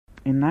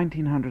In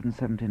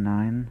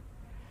 1979,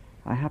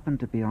 I happened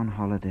to be on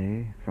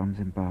holiday from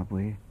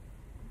Zimbabwe,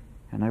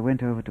 and I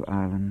went over to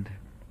Ireland,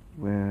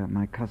 where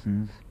my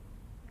cousins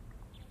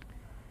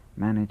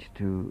managed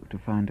to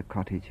find a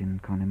cottage in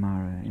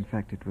Connemara. In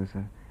fact, it was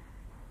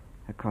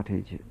a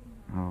cottage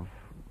of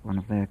one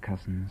of their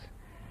cousins.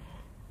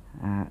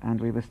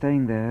 And we were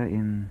staying there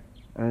in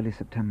early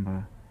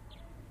September.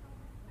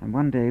 And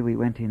one day we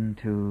went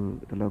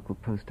into the local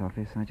post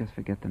office. I just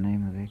forget the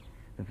name of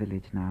the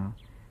village now.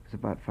 It was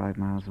about 5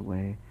 miles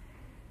away.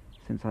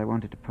 Since I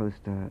wanted to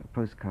post a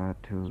postcard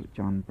to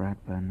John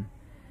Bradburn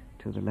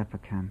to the leper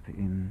camp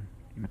in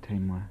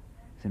Matemwa,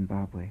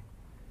 Zimbabwe.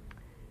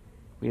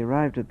 We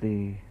arrived at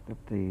the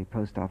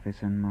post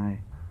office, and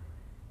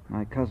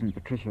my cousin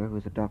Patricia, who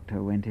was a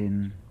doctor, went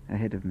in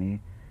ahead of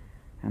me,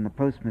 and the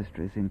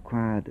postmistress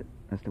inquired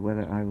as to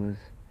whether I was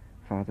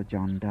Father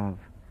John Dove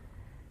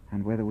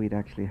and whether we'd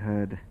actually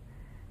heard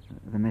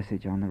the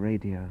message on the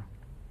radio.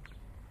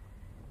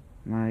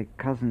 My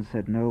cousin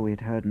said no,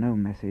 we'd heard no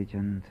message,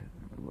 and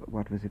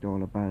what was it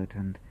all about?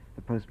 And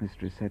the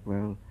postmistress said,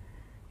 well,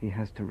 he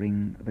has to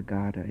ring the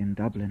Garda in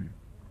Dublin.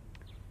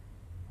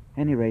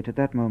 Any rate, at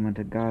that moment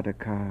a Garda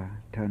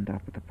car turned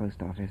up at the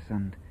post office,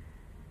 and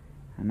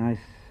a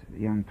nice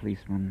young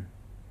policeman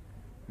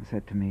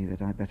said to me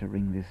that I better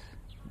ring this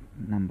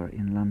number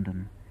in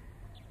London.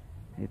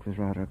 It was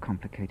rather a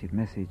complicated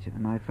message,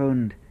 and I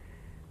phoned,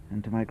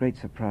 and to my great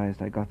surprise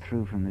I got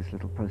through from this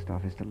little post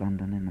office to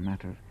London in a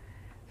matter of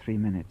 3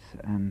 minutes,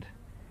 and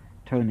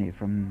Tony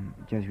from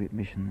Jesuit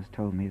Missions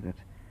told me that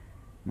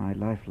my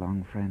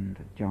lifelong friend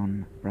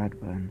John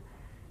Bradburn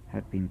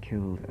had been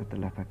killed at the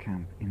leper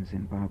camp in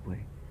Zimbabwe.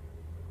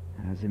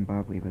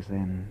 Zimbabwe was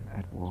then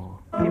at war.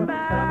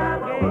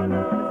 Zimbabwe,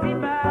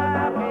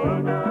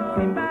 Zimbabwe,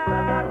 Zimbabwe,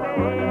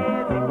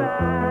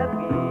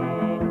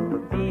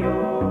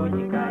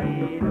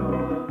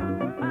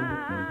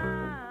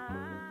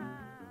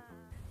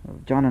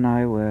 John and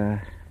I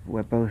were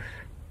both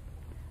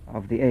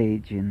of the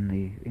age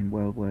in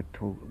World War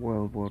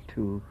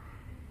II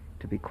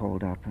to be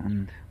called up,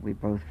 and we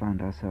both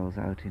found ourselves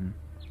out in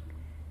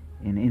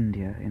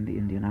India, in the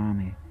Indian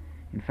Army.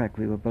 In fact,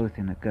 we were both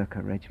in a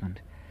Gurkha regiment.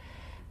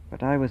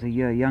 But I was a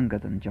year younger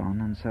than John,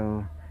 and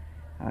so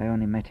I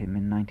only met him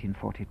in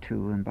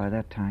 1942, and by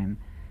that time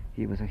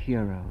he was a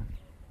hero.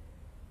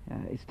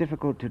 It's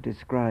difficult to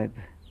describe,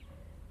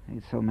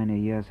 it's so many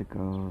years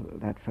ago,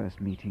 that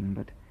first meeting,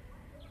 but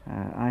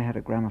I had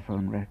a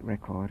gramophone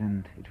record,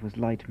 and it was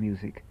light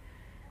music,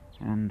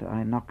 and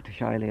I knocked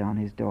shyly on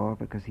his door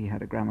because he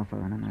had a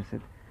gramophone, and I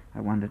said I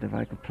wondered if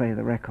I could play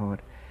the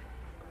record.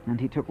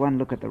 And he took one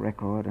look at the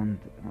record and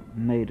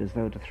made as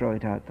though to throw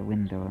it out the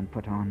window and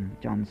put on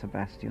John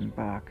Sebastian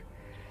Bach.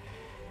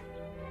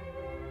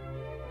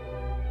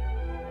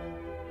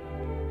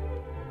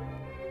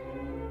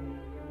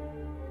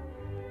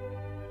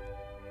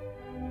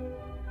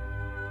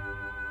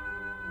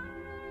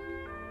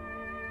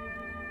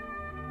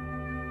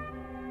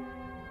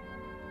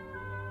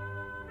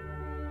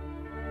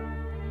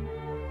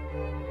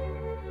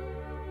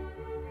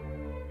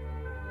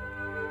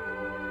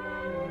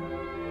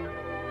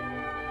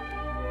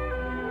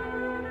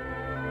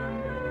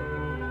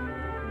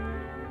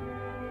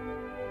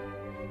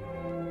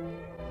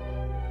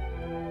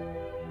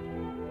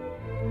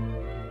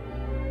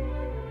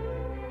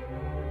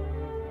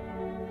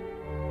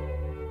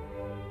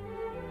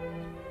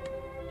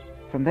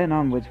 From then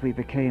onwards we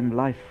became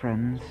life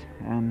friends,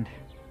 and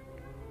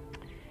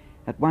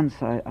at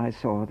once I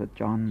saw that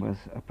John was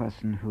a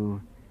person who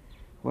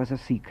was a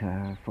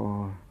seeker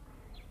for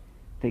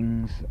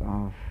things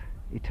of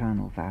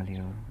eternal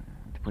value,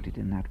 to put it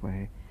in that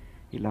way.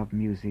 He loved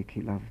music,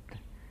 he loved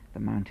the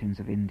mountains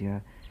of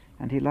India,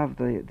 and he loved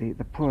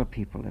the poor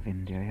people of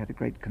India. He had a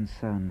great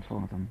concern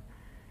for them.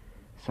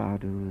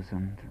 Sadhus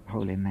and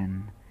holy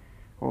men,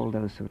 all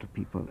those sort of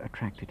people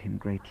attracted him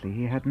greatly.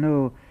 He had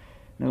no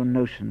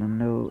notion and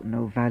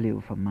no value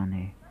for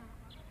money.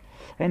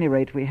 At any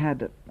rate, we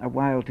had a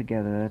while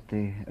together at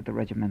the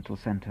regimental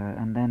centre,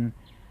 and then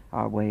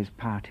our ways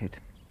parted.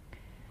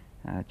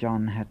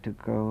 John had to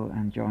go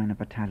and join a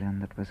battalion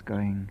that was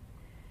going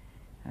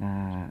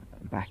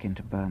back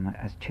into Burma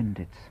as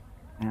Chindits,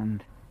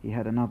 and he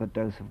had another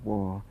dose of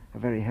war, a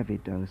very heavy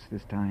dose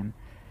this time,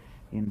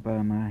 in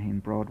Burma, in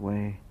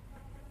Broadway,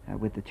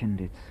 with the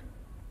Chindits.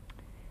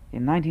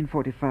 In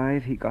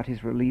 1945 he got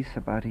his release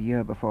about a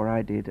year before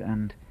I did,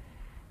 and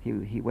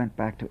he went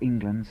back to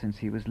England, since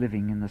he was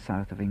living in the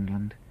south of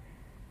England.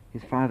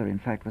 His father, in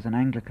fact, was an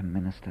Anglican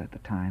minister at the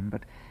time,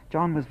 but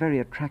John was very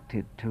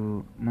attracted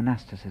to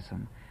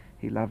monasticism.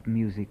 He loved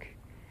music,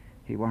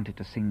 he wanted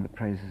to sing the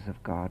praises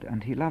of God,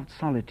 and he loved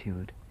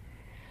solitude.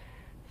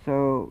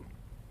 So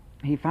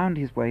he found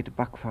his way to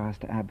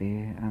Buckfast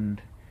Abbey,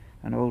 and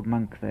an old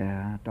monk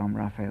there, Dom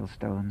Raphael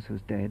Stones,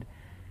 who's dead,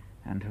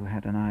 and who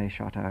had an eye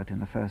shot out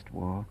in the First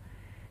War,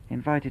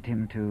 invited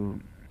him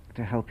to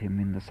help him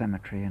in the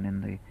cemetery and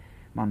in the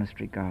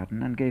monastery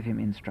garden, and gave him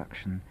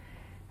instruction.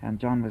 And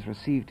John was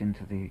received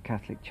into the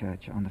Catholic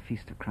Church on the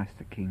Feast of Christ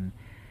the King,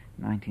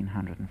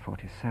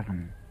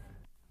 1947.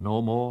 No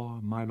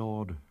more, my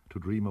lord, to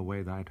dream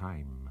away thy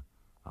time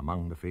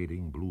among the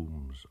fading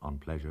blooms on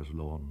pleasure's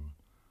lawn.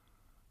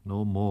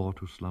 No more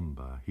to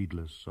slumber,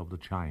 heedless of the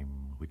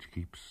chime which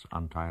keeps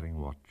untiring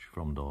watch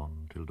from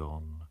dawn till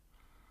dawn.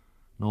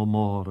 No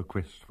more the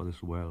quest for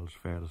this world's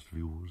fairest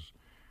views,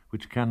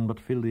 which can but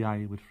fill the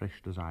eye with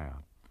fresh desire.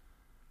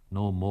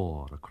 No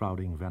more the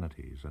crowding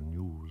vanities and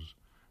news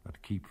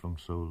that keep from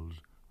souls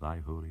thy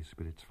Holy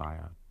Spirit's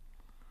fire.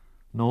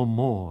 No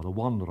more the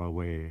wander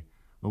away,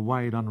 the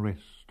wide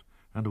unrest,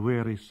 and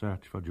weary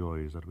search for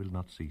joys that will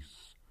not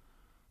cease.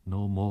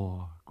 No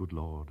more, good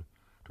Lord,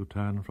 to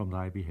turn from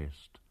thy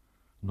behest.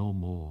 No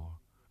more,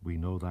 we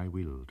know thy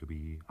will to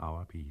be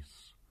our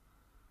peace.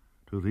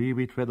 To thee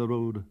we tread the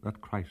road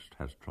that Christ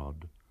has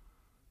trod,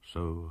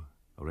 so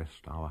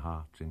rest our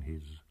hearts in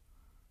his,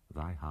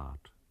 thy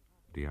heart,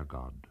 dear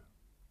God.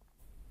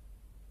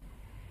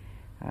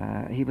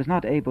 He was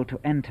not able to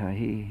enter.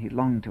 He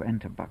longed to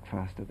enter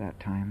Buckfast at that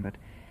time, but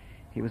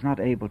he was not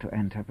able to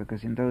enter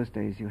because in those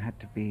days you had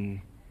to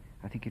be,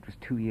 I think it was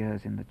 2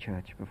 years in the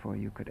church before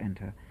you could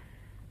enter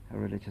a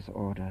religious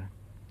order.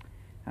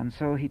 And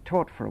so he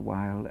taught for a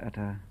while at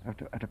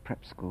a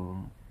prep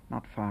school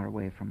not far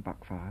away from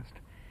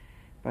Buckfast.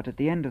 But at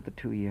the end of the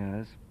 2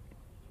 years,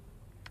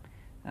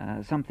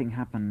 something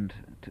happened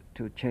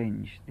to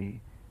change the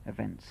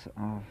events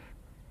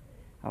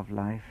of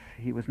life.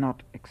 He was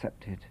not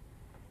accepted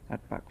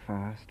at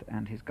Buckfast,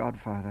 and his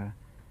godfather,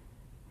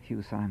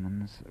 Hugh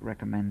Simons,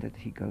 recommended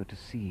he go to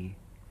sea.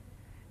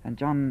 And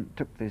John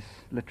took this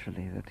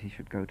literally, that he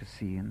should go to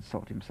sea and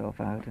sort himself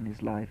out in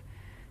his life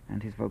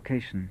and his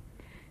vocation.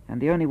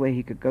 And the only way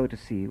he could go to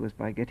sea was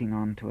by getting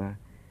on to a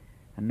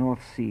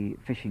North Sea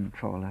fishing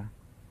trawler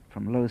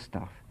from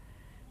Lowestoft,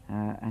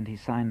 and he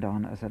signed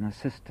on as an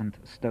assistant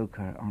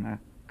stoker on a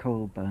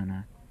coal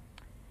burner.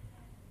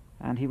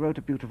 And he wrote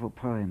a beautiful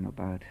poem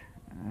about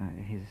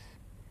his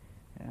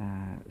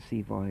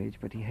sea voyage,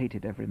 but he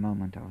hated every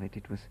moment of it.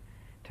 It was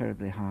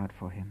terribly hard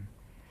for him.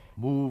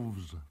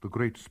 Moves the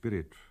Great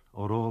Spirit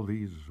o'er all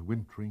these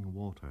wintering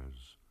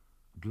waters.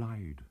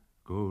 Glide,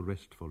 go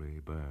restfully,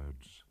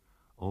 birds,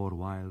 o'er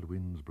wild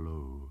winds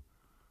blow.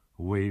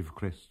 Wave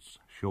crests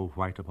show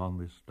white upon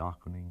this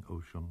darkening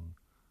ocean.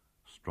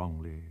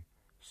 Strongly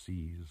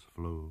seas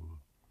flow.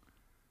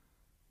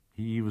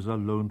 Heaves a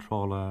lone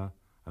trawler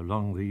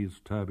along these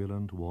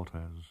turbulent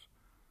waters.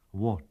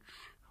 Watch,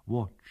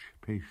 watch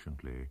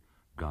patiently,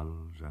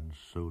 gulls and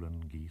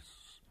solan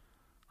geese.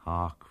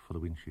 Hark for the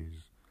winches,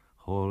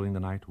 hauling the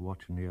night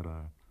watch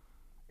nearer.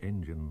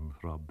 Engine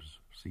throbs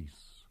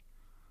cease.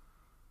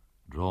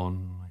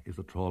 Drawn is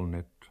the trawl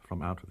net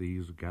from out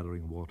these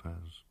gathering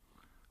waters.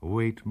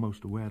 Wait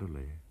most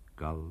warily,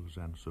 gulls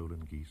and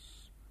solan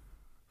geese.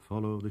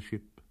 Follow the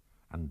ship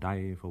and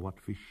dive for what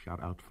fish are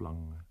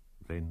outflung,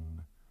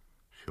 then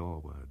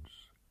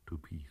shorewards to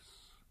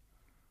peace.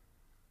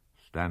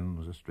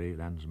 Stands a stray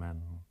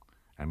landsman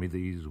amid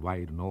these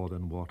wide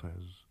northern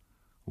waters,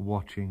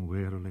 watching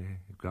wearily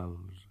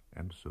gulls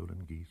and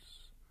solan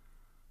geese,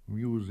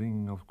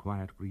 musing of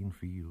quiet green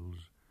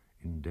fields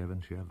in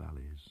Devonshire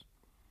valleys,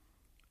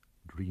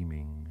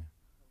 dreaming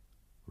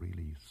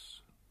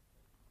release.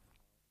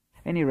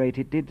 At any rate,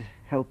 it did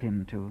help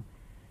him to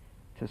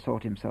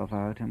sort himself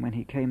out, and when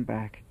he came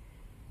back,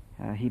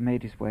 he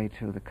made his way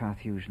to the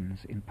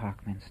Carthusians in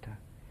Parkminster,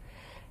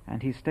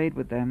 and he stayed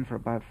with them for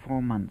about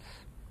 4 months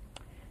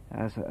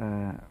as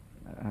I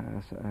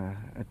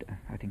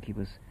think he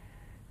was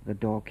the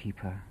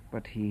doorkeeper,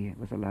 but he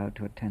was allowed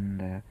to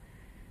attend their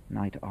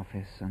night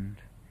office and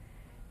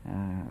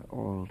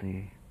all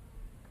the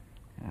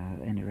at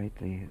any rate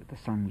the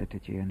sung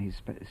liturgy, and he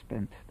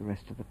spent the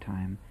rest of the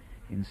time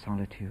in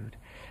solitude.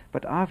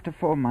 But after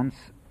 4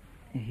 months,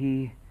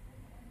 he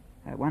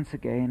once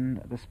again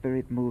the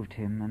Spirit moved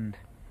him, and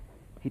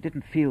he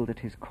didn't feel that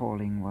his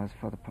calling was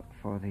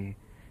for the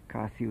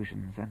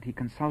Carthusians, and he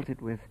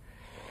consulted with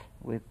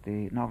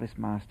the novice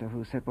master,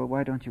 who said, "Well,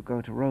 why don't you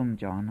go to Rome,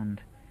 John,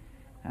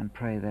 and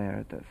pray there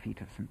at the feet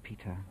of St.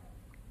 Peter?"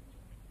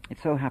 It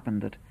so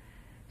happened that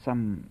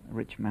some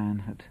rich man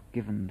had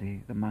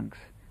given the monks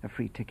a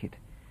free ticket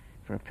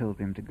for a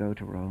pilgrim to go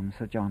to Rome,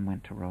 so John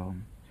went to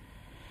Rome.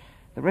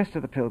 The rest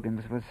of the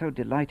pilgrims were so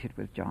delighted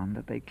with John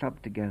that they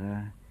clubbed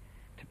together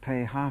to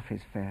pay half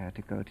his fare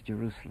to go to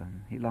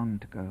Jerusalem. He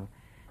longed to go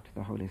to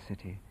the Holy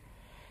City.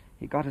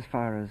 He got as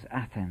far as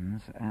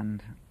Athens,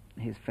 and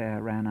his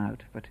fare ran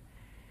out, but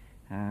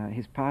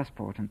his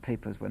passport and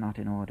papers were not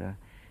in order,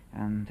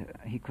 and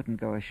he couldn't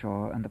go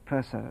ashore, and the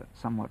purser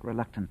somewhat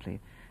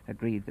reluctantly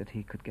agreed that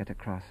he could get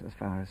across as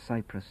far as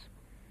Cyprus.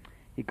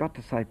 He got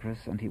to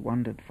Cyprus, and he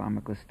wandered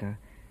Famagusta,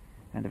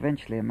 and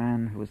eventually a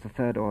man who was the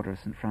Third Order of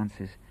St.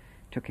 Francis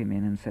took him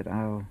in and said,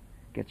 "I'll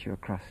get you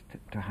across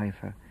to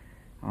Haifa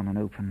on an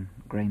open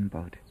grain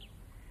boat."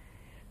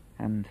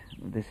 And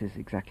this is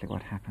exactly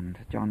what happened.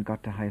 John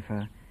got to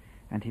Haifa,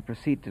 and he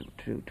proceeded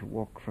to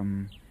walk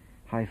from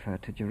Haifa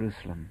to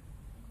Jerusalem.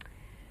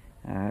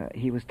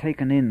 He was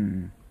taken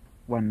in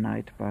one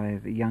night by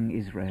the Young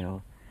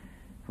Israel,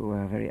 who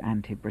were very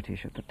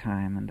anti-British at the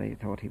time, and they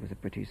thought he was a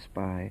British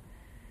spy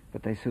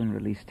but they soon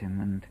released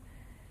him,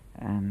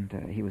 and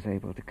he was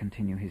able to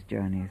continue his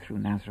journey through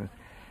Nazareth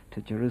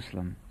to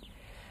Jerusalem.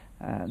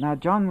 Now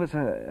John was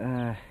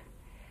a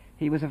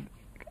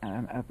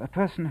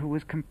person who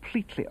was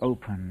completely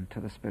open to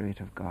the Spirit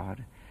of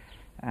God,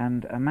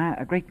 and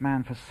a great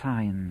man for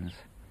signs.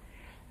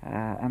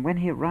 And when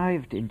he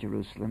arrived in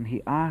Jerusalem,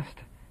 he asked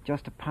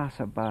just a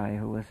passerby,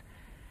 who was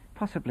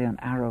possibly an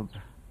Arab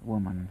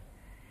woman,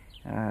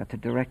 to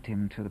direct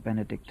him to the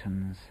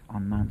Benedictines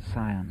on Mount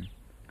Sion.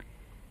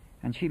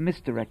 And she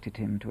misdirected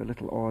him to a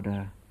little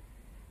order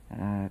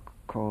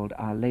called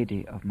Our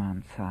Lady of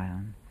Mount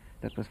Sion,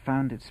 that was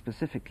founded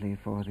specifically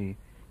for the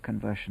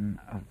conversion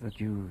of the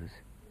Jews.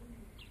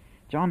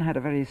 John had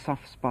a very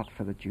soft spot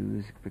for the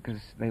Jews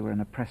because they were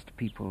an oppressed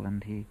people,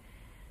 and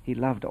he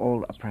loved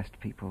all oppressed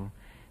people,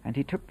 and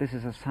he took this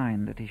as a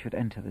sign that he should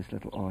enter this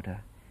little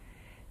order.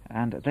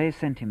 And they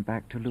sent him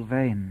back to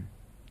Louvain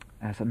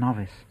as a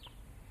novice.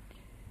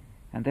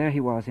 And there he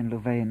was in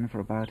Louvain for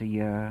about a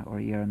year or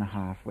a year and a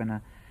half, when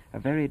a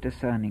very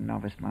discerning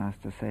novice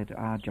master said,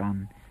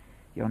 John,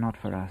 you're not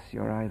for us.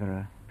 You're either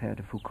a Père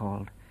de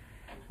Foucauld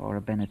or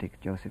a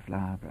Benedict Joseph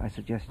Labre. I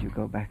suggest you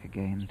go back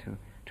again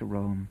to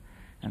Rome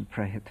and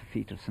pray at the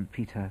feet of St.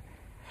 Peter.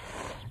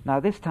 Now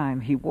this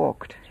time he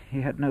walked.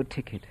 He had no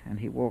ticket, and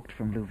he walked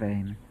from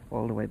Louvain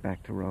all the way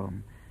back to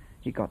Rome.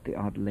 He got the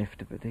odd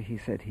lift, but he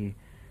said he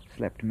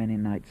slept many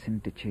nights in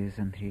ditches,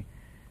 and he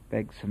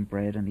begged some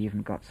bread and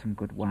even got some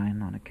good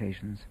wine on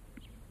occasions.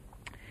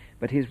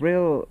 But his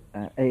real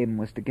aim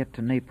was to get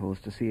to Naples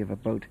to see if a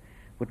boat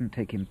wouldn't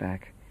take him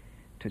back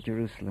to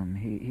Jerusalem.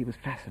 He was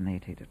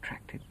fascinated,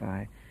 attracted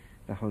by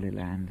the Holy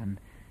Land, and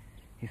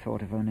he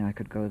thought if only I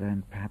could go there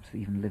and perhaps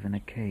even live in a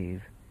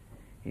cave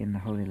in the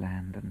Holy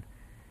Land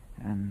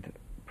and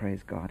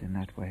praise God in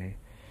that way.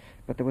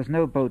 But there was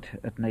no boat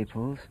at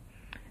Naples,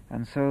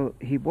 and so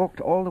he walked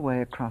all the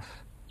way across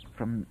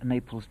from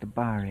Naples to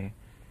Bari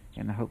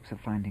in the hopes of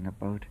finding a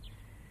boat,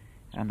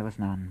 and there was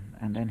none.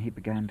 And then he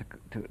began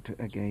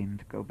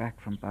to go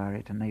back from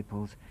Bari to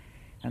Naples,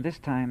 and this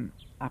time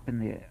up in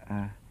the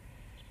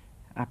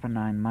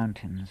Apennine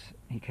Mountains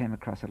he came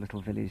across a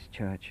little village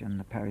church, and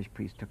the parish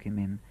priest took him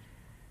in,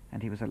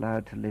 and he was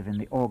allowed to live in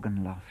the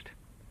organ loft,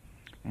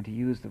 and he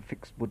used a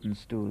fixed wooden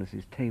stool as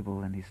his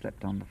table, and he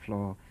slept on the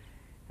floor,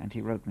 and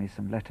he wrote me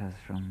some letters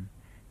from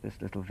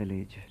this little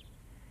village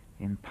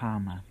in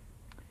Parma.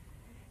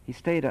 He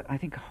stayed, I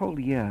think, a whole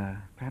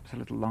year, perhaps a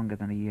little longer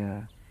than a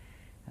year,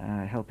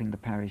 helping the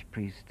parish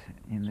priest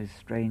in this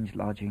strange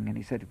lodging, and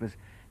he said it was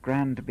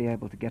grand to be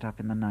able to get up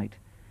in the night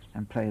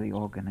and play the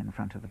organ in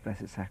front of the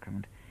Blessed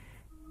Sacrament.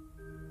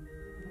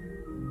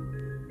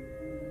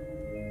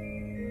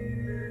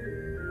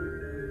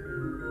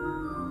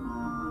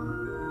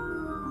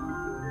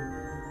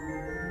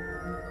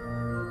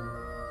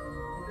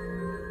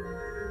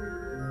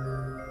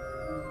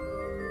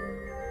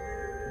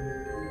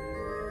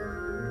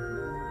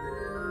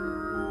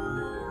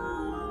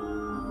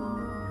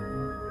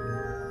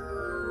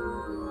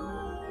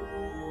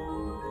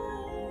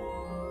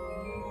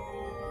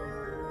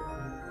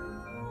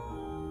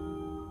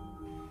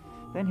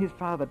 Then his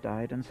father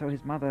died, and so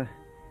his mother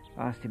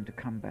asked him to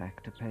come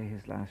back to pay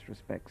his last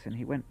respects, and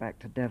he went back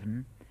to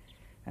Devon,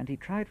 and he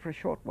tried for a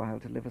short while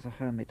to live as a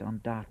hermit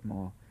on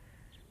Dartmoor,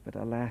 but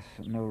alas,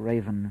 no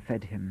raven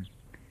fed him.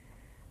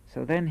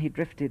 So then he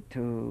drifted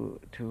to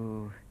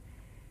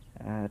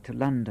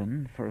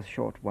London for a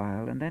short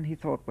while, and then he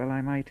thought, well, I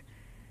might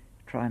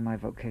try my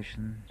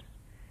vocation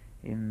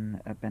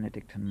in a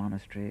Benedictine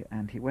monastery,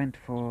 and he went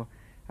for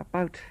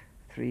about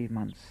 3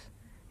 months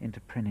into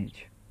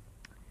Prinnage.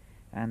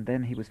 And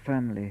then he was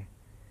firmly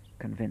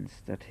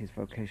convinced that his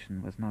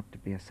vocation was not to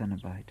be a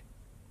Cenobite.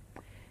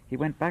 He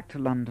went back to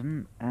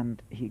London, and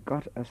he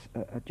got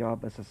a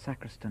job as a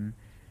sacristan,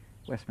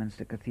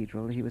 Westminster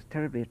Cathedral. He was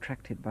terribly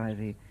attracted by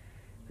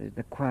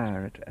the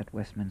choir at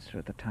Westminster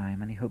at the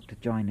time, and he hoped to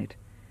join it.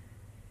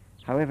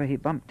 However, he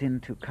bumped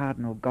into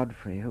Cardinal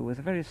Godfrey, who was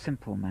a very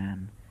simple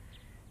man.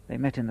 They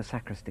met in the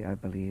sacristy, I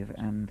believe,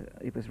 and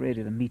it was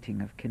really the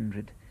meeting of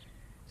kindred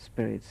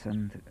spirits,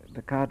 and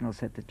the Cardinal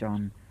said to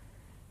John,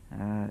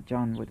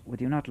 John,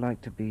 would you not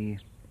like to be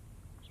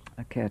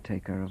a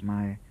caretaker of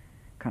my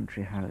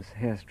country house,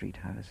 Hare Street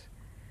House,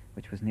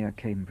 which was near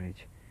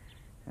Cambridge?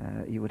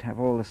 You would have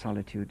all the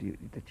solitude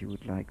that you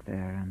would like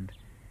there, and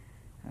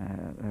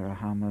there are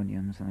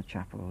harmoniums and a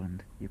chapel,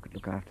 and you could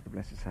look after the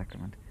Blessed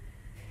Sacrament.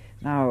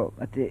 Now,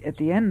 at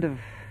the end of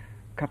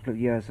a couple of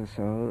years or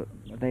so,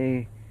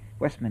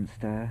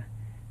 Westminster,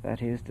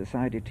 that is,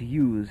 decided to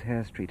use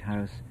Hare Street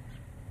House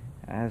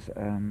as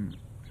a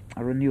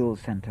renewal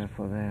centre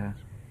for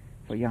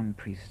young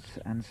priests,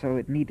 and so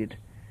it needed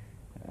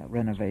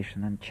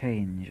renovation and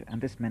change,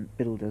 and this meant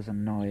builders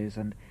and noise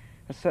and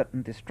a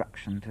certain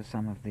destruction to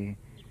some of the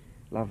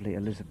lovely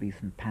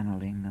Elizabethan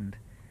panelling and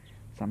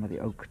some of the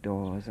oak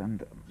doors,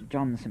 and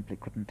John simply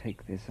couldn't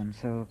take this, and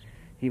so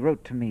he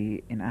wrote to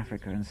me in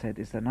Africa and said,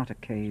 is there not a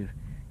cave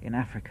in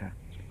Africa?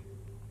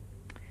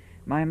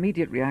 My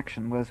immediate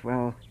reaction was,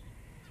 well,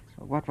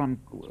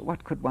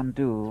 what could one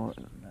do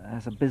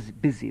as a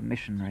busy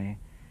missionary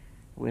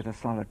with a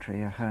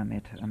solitary, a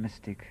hermit, a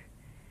mystic,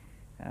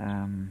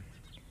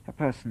 a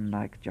person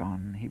like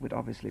John. He would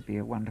obviously be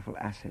a wonderful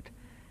asset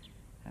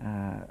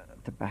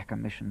to back a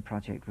mission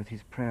project with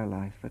his prayer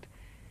life, but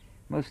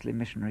mostly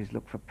missionaries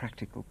look for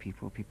practical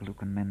people who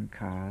can mend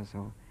cars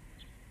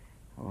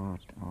or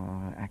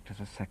act as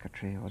a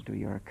secretary or do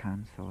your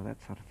accounts or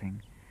that sort of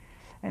thing.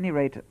 At any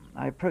rate,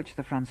 I approached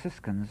the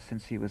Franciscans,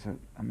 since he was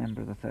a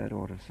member of the Third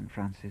Order of St.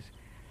 Francis,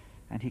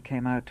 and he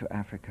came out to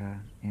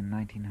Africa in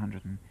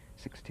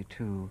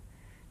 1962,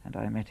 and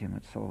I met him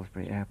at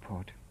Salisbury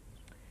Airport.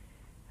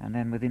 And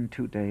then within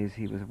 2 days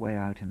he was way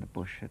out in the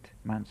bush at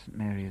Mount St.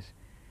 Mary's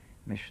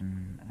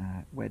Mission,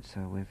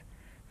 Wedsa, with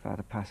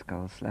Father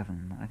Pascal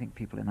Slevin. I think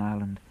people in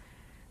Ireland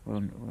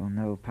will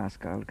know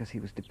Pascal because he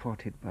was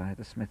deported by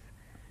the Smith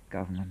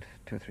government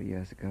 2 or 3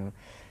 years ago.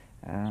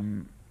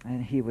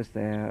 And he was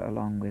there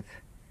along with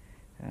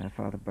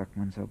Father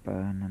Berkmans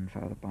O'Byrne and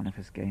Father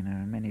Boniface Gaynor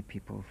and many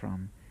people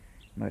from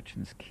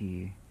Merchants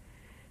Quay.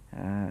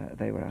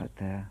 They were out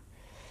there.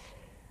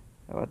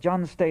 Well,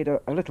 John stayed a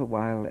little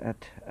while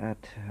at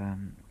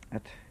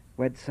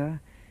Wedsa,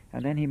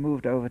 and then he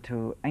moved over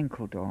to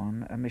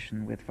Enkeldoorn, a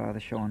mission with Father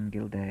Sean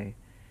Gilday,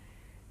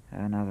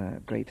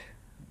 another great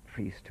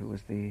priest who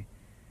was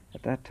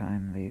at that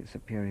time the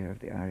superior of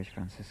the Irish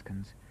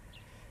Franciscans.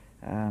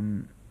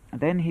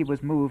 Then he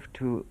was moved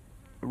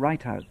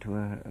right out to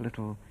a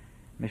little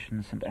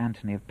mission, St.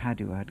 Anthony of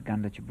Padua at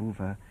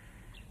Gandachabuva,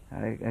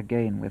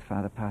 again with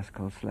Father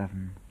Pascal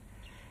Slevin.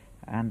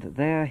 And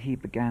there he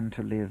began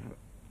to live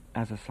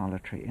as a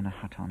solitary in a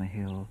hut on a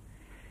hill.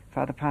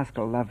 Father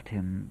Pascal loved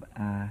him,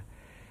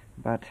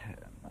 but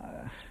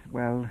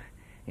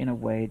in a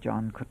way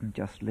John couldn't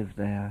just live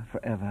there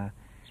forever,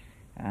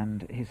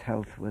 and his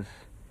health was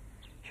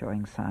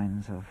showing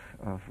signs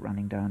of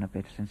running down a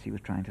bit, since he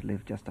was trying to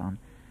live just on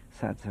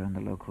sadza and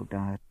the local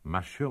diet.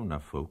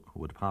 Mashona folk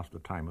would pass the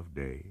time of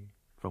day,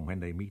 from when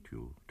they meet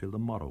you till the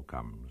morrow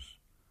comes.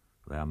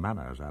 Their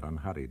manners are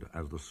unhurried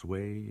as the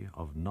sway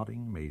of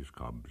nodding maize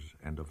cobs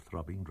and of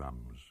throbbing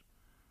drums.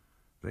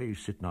 They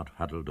sit not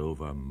huddled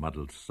over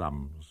muddled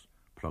sums,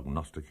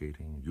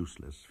 prognosticating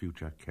useless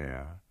future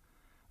care.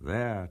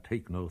 There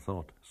take no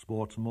thought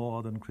sports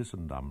more than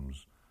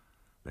Christendom's.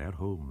 Their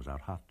homes are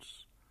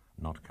huts,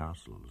 not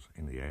castles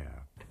in the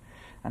air.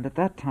 And at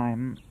that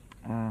time,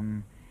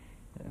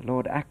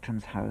 Lord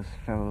Acton's house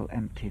fell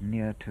empty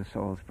near to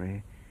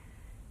Salisbury,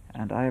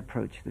 and I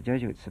approached the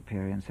Jesuit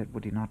superior and said,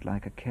 would he not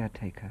like a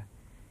caretaker?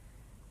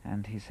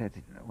 And he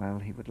said, well,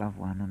 he would love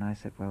one. And I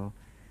said, well,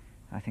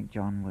 I think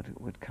John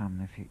would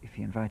come if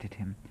he invited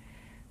him.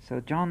 So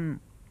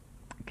John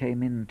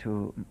came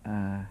into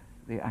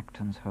the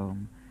Acton's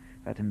home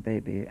at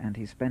Mbebe, and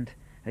he spent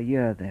a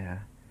year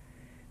there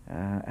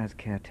as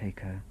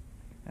caretaker.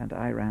 And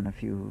I ran a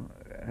few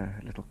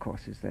little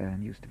courses there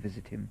and used to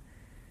visit him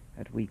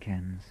at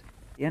weekends.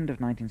 At the end of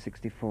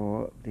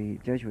 1964, the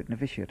Jesuit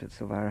novitiate at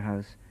Silvara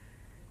House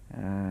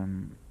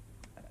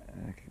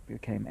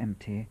became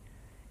empty,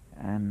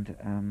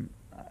 and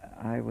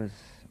I was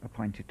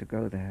appointed to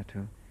go there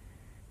to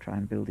try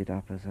and build it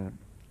up as an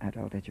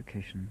adult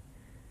education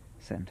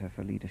center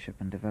for leadership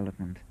and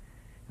development.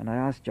 And I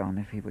asked John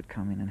if he would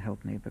come in and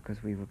help me,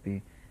 because we would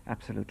be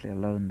absolutely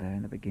alone there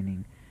in the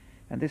beginning.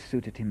 And this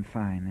suited him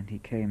fine, and he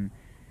came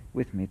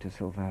with me to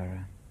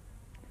Silvara.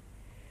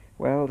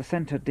 Well, the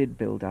center did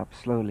build up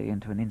slowly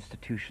into an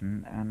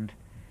institution, and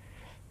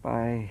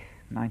by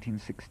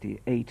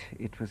 1968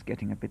 it was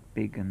getting a bit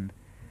big, and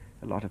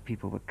a lot of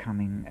people were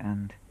coming,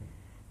 and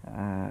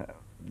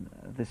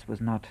this was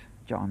not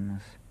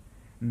John's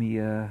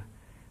mere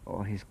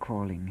or his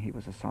calling. He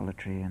was a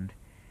solitary, and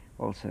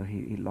also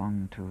he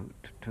longed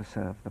to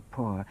serve the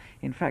poor.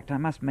 In fact, I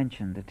must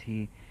mention that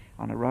he,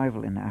 on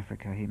arrival in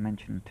Africa, he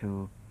mentioned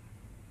to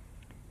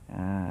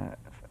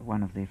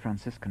one of the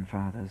Franciscan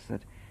fathers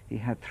that he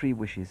had 3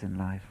 wishes in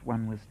life.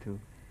 One was to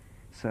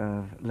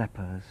serve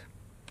lepers,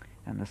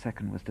 and the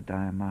second was to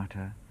die a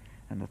martyr,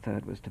 and the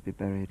third was to be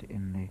buried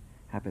in the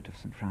habit of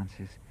St.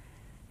 Francis.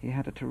 He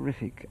had a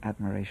terrific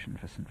admiration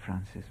for St.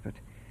 Francis, but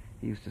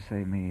he used to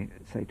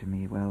say to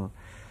me, well,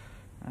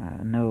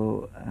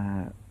 no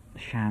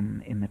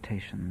sham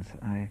imitations.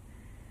 I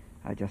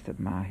just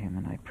admire him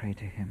and I pray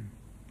to him.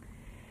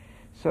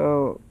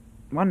 So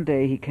one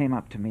day he came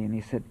up to me and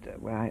he said,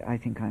 well, I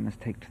think I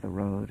must take to the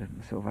road,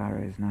 and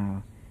Silvara is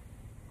now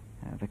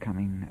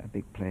becoming a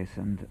big place,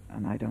 and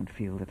I don't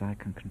feel that I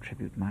can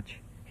contribute much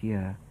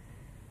here.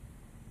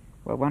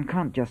 Well, one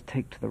can't just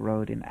take to the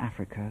road in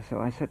Africa, so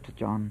I said to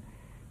John,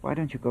 why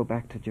don't you go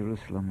back to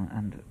Jerusalem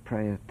and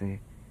pray at the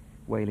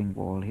Wailing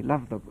Wall? He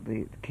loved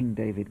the King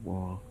David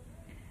Wall,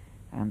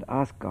 and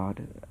ask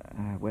God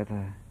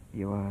whether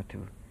you are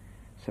to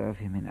serve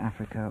him in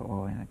Africa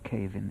or in a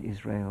cave in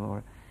Israel,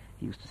 or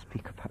he used to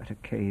speak about a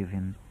cave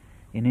in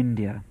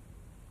India.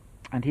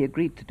 And he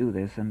agreed to do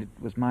this, and it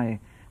was my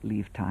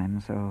leave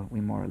time, so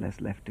we more or less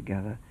left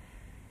together.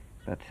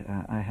 But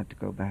I had to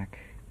go back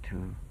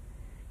to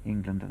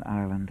England and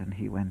Ireland, and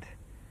he went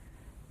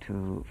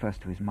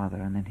first to his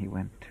mother, and then he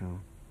went to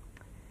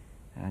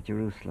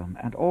Jerusalem,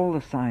 and all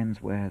the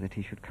signs were that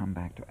he should come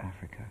back to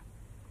Africa.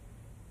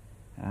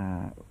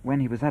 When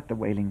he was at the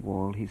Wailing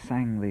Wall, he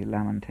sang the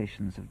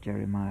Lamentations of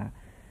Jeremiah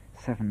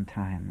 7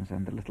 times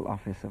and the little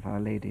office of Our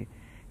Lady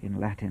in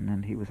Latin,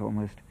 and he was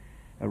almost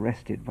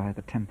arrested by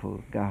the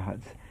temple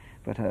guards.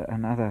 But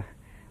another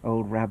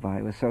old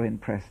rabbi was so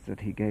impressed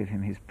that he gave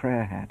him his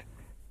prayer hat.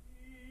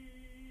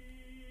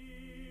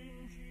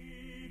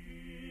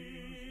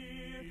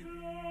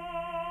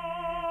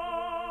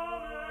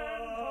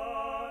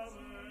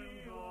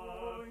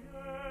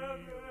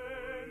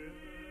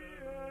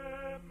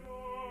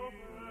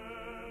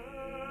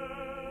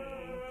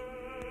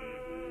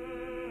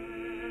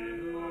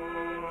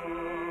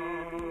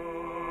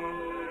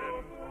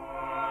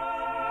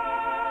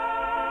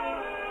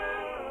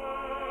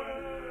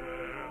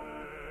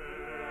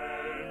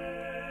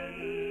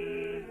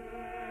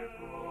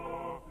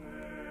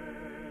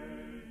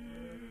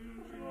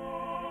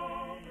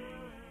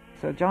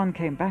 So John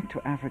came back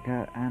to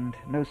Africa, and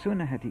no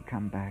sooner had he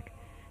come back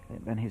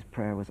than his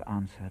prayer was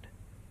answered.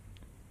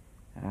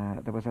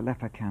 There was a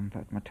leper camp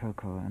at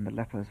Motoko, and the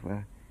lepers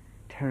were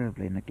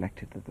terribly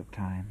neglected at the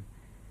time,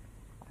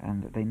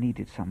 and they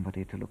needed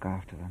somebody to look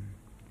after them.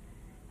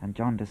 And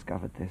John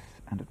discovered this,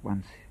 and at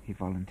once he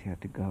volunteered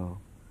to go.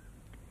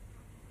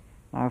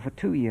 Now, for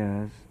 2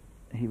 years,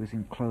 he was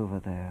in clover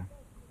there.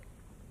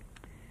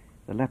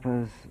 The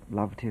lepers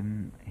loved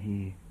him.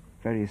 He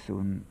very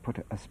soon put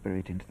a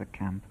spirit into the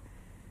camp,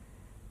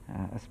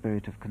 a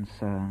spirit of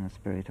concern, a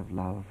spirit of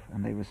love,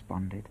 and they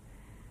responded.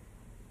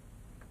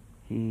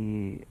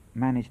 He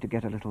managed to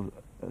get a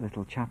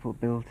little chapel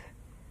built,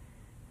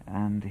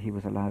 and he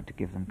was allowed to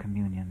give them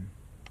communion.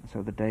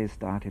 So the day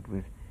started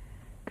with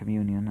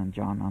communion and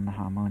John on the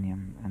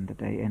harmonium, and the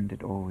day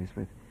ended always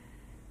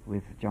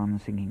with John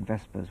singing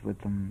Vespers with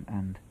them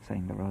and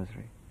saying the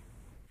Rosary.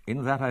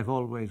 In that I've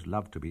always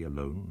loved to be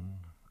alone,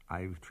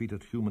 I've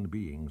treated human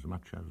beings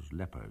much as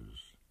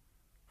lepers.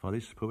 For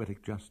this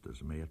poetic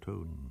justice may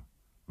atone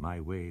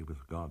my way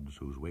with gods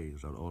whose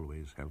ways are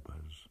always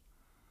helpers.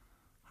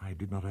 I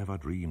did not ever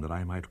dream that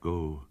I might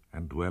go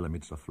and dwell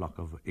amidst a flock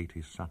of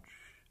 80 such,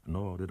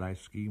 nor did I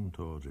scheme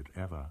towards it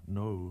ever.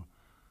 No,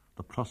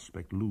 the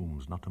prospect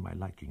looms not to my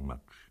liking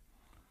much.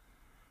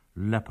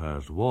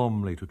 Lepers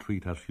warmly to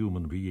treat as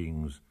human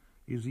beings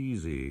is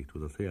easy to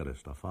the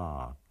theorist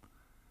afar.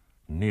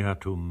 Near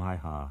to my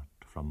heart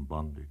from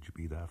bondage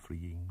be their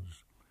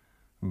freeings.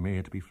 May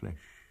it be flesh,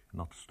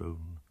 not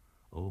stone,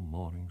 O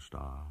morning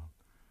star.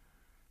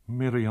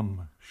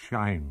 Miriam,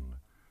 shine,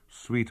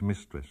 sweet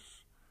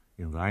mistress,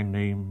 in thy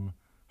name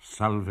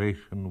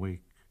salvation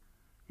wake,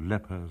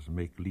 lepers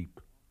make leap,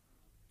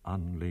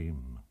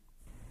 unlame.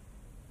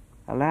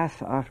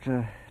 Alas,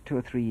 after 2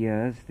 or 3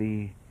 years,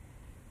 the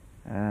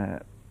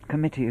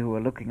committee who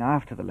were looking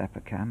after the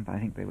leper camp, I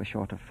think they were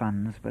short of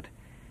funds, but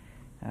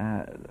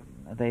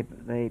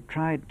they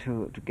tried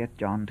to get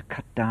John to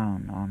cut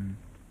down on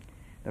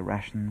the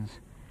rations,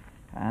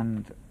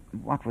 and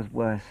what was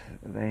worse,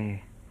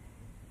 they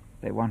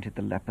wanted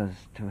the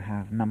lepers to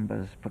have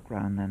numbers put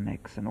round their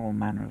necks and all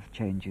manner of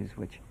changes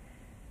which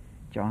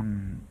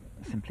John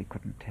simply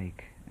couldn't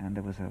take, and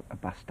there was a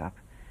bust-up,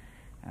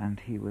 and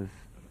he was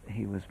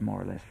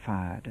more or less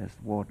fired as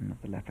warden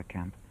of the leper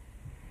camp.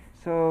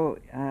 So,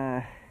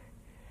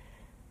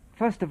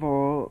 first of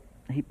all,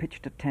 he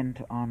pitched a tent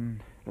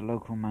on the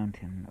local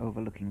mountain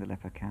overlooking the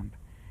leper camp,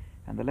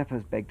 and the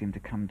lepers begged him to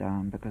come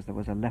down because there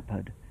was a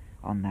leopard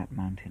on that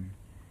mountain.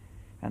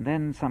 And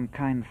then some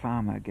kind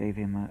farmer gave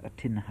him a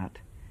tin hut,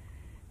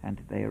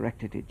 and they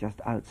erected it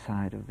just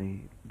outside of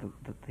the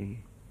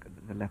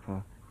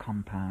leper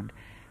compound.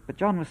 But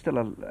John was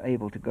still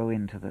able to go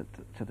into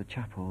the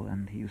chapel,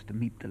 and he used to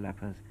meet the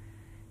lepers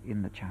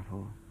in the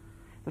chapel.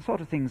 The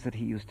sort of things that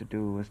he used to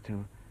do was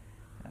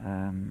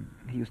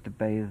he used to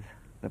bathe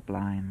the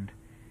blind.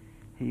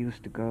 He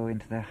used to go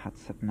into their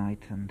huts at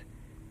night and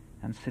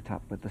sit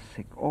up with the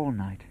sick all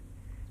night,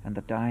 and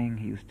the dying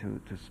he used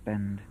to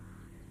spend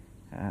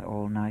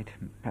all night,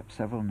 perhaps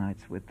several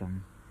nights with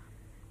them,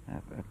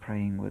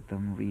 praying with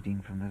them,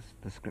 reading from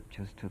the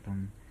scriptures to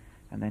them,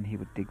 and then he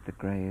would dig the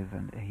grave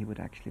and he would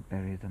actually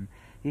bury them.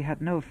 He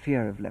had no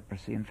fear of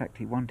leprosy. In fact,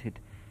 he wanted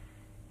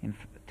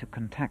to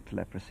contact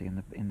leprosy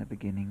in the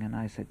beginning, and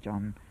I said,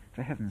 John,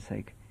 for heaven's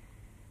sake,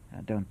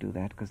 don't do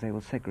that, because they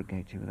will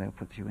segregate you. They'll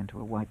put you into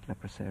a white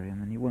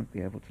leprosarium and you won't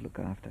be able to look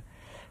after.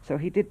 So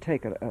he did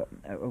take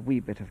a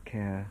wee bit of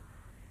care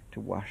to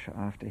wash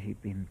after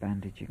he'd been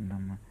bandaging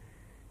them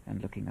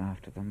and looking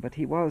after them. But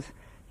he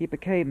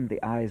became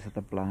the eyes of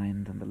the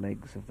blind and the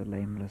legs of the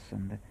lameless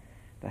and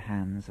the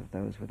hands of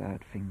those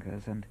without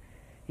fingers, and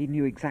he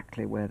knew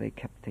exactly where they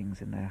kept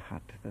things in their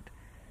hut, that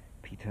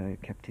Peter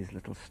kept his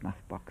little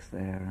snuff box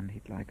there, and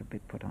he'd like a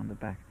bit put on the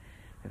back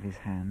of his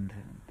hand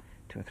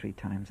 2 or 3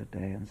 times a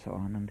day, and so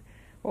on, and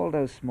all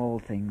those small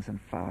things,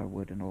 and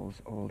firewood and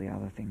all the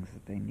other things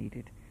that they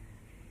needed.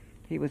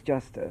 He was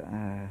just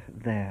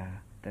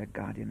their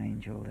guardian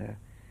angel, their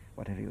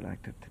whatever you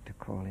like to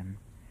call him.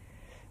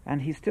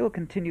 And he still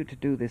continued to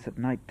do this at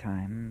night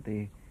time.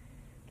 The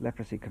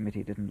leprosy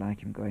committee didn't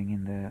like him going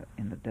in there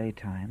in the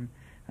daytime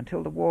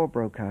until the war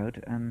broke out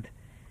and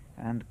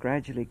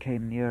gradually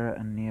came nearer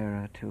and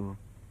nearer to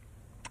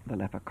the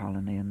leper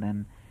colony, and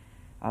then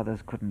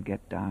others couldn't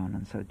get down,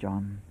 and so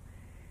John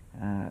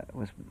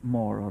was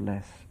more or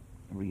less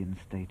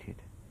reinstated.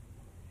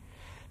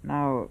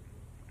 Now,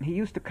 he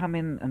used to come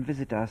in and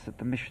visit us at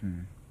the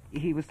mission.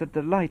 He was the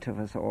delight of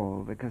us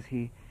all, because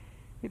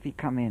if he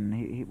come in,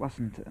 he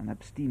wasn't an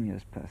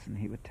abstemious person.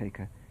 He would take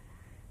a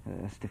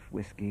stiff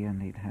whiskey,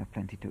 and he'd have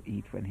plenty to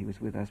eat when he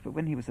was with us. But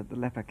when he was at the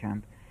leper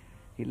camp,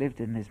 he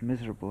lived in this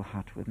miserable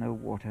hut with no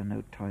water,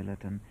 no toilet,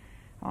 and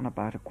on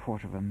about a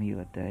quarter of a meal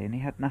a day. And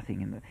he had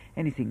nothing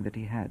anything that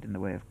he had in the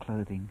way of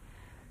clothing,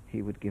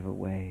 he would give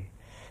away.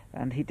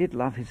 And he did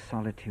love his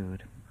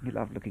solitude. He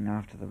loved looking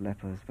after the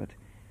lepers, but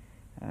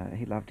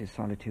he loved his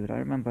solitude. I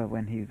remember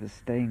when he was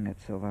staying at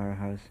Silvara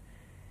House,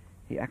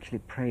 he actually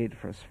prayed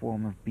for a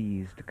swarm of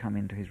bees to come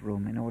into his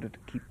room in order to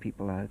keep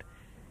people out.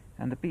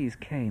 And the bees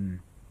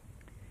came.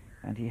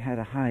 And he had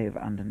a hive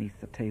underneath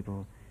the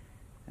table,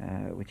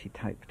 which he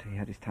typed. He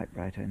had his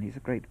typewriter, and he's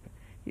a great...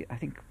 I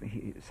think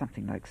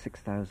something like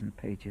 6,000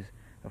 pages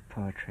of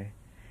poetry.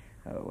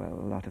 Well,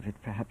 a lot of it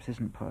perhaps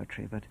isn't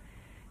poetry, but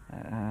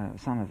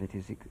some of it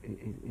is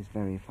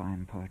very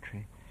fine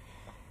poetry.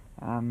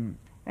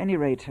 Any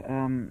rate,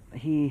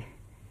 he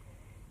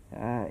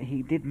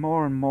did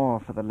more and more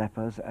for the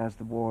lepers as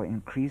the war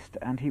increased,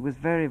 and he was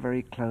very,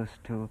 very close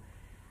to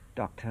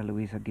Dr.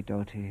 Luisa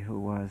Guidotti, who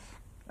was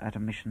at a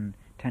mission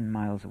 10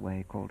 miles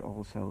away called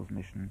All Souls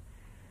Mission.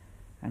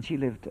 And she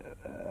lived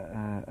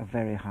a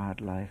very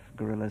hard life.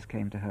 Guerrillas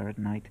came to her at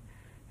night,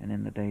 and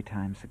in the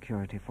daytime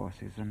security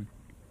forces. And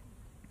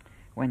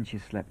when she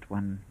slept,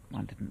 one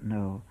didn't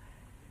know.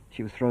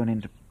 She was thrown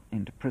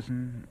into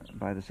prison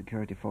by the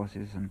security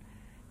forces and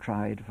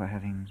tried for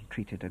having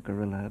treated a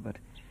guerrilla, but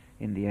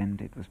in the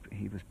end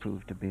he was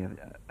proved to be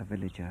a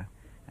villager,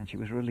 and she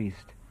was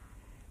released.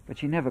 But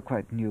she never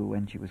quite knew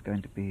when she was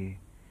going to be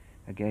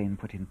again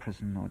put in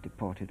prison or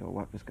deported, or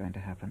what was going to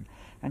happen.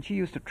 And she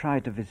used to try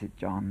to visit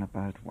John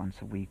about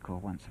once a week or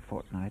once a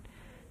fortnight,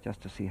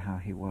 just to see how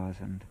he was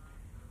and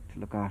to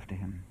look after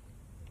him.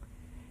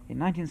 In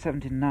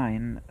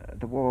 1979,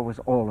 the war was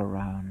all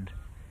around,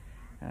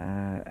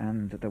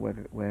 and there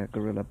were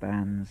guerrilla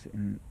bands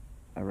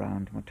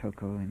around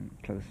Motoko in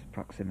close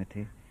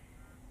proximity.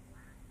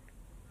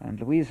 And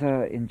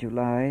Luisa, in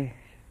July,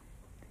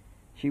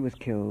 she was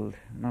killed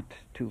not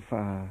too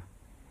far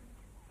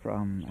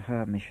from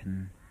her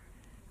mission.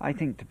 I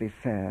think, to be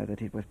fair,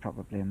 that it was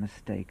probably a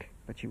mistake,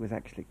 but she was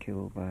actually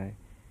killed by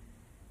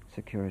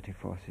security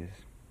forces.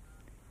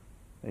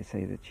 They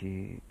say that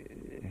she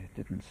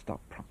didn't stop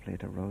properly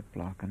at a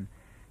roadblock, and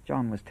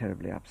John was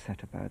terribly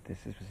upset about this.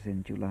 This was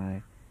in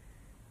July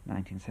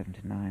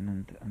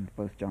 1979, and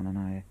both John and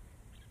I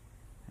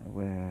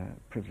were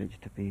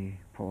privileged to be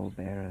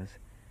pallbearers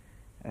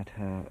at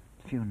her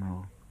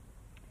funeral.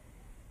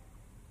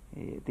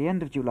 At the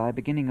end of July,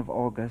 beginning of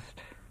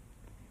August,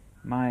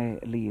 my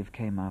leave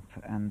came up,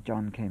 and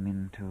John came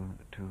in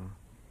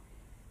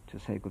to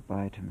say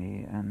goodbye to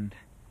me, and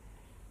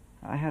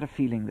I had a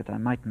feeling that I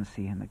mightn't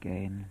see him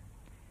again.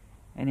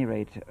 At any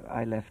rate,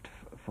 I left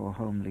for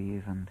home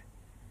leave and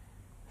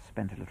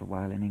spent a little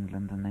while in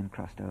England, and then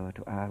crossed over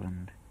to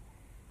Ireland,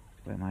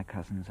 where my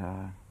cousins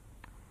are.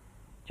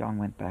 John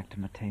went back to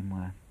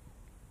Matamua.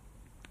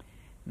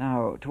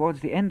 Now,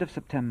 towards the end of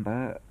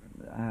September,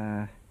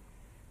 I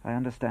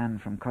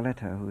understand from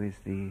Coletta, who is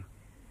the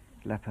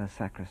leper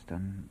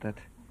sacristan, that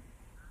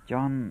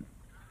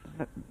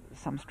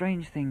some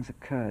strange things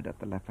occurred at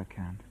the leper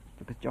camp,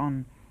 because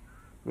John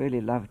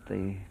really loved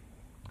the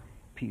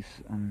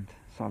peace and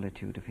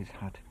solitude of his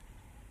hut.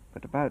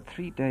 But about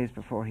 3 days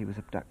before he was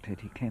abducted,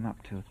 he came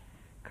up to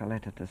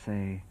Coletta to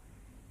say,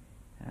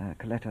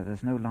 Coletta,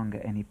 there's no longer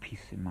any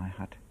peace in my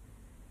hut.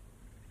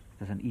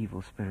 There's an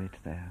evil spirit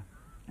there.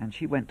 And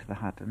she went to the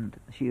hut, and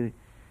she,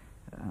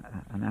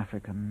 an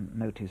African,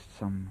 noticed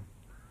some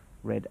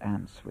red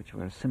ants, which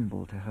were a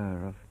symbol to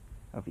her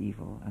of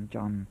evil, and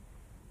John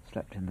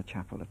slept in the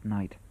chapel at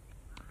night.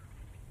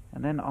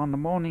 And then on the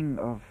morning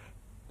of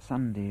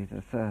Sunday,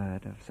 the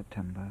 3rd of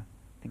September,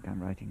 I think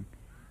I'm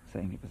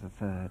saying it was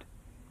the 3rd,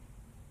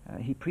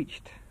 he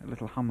preached a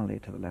little homily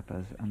to the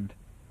lepers, and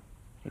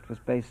it was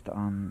based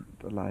on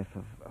the life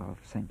of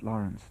St.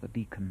 Lawrence, the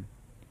deacon,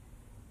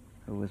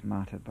 who was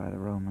martyred by the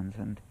Romans,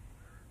 and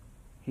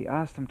he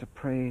asked them to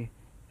pray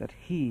that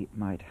he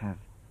might have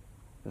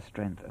the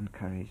strength and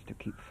courage to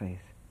keep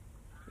faith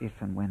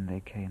if and when they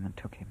came and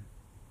took him.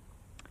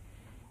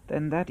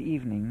 Then that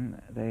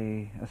evening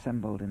they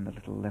assembled in the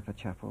little leper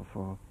chapel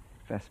for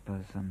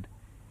Vespers and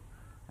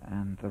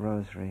the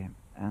Rosary,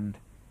 and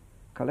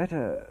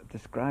Coletta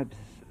describes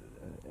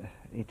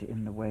it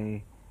in the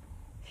way,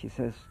 she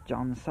says,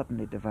 John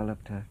suddenly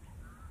developed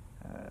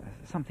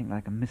something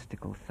like a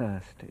mystical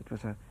thirst. It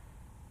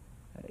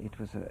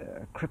was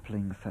a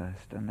crippling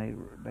thirst, and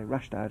they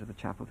rushed out of the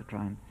chapel to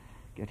try and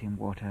get him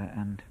water,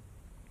 and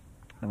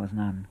there was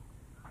none.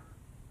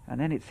 And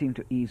then it seemed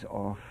to ease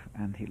off,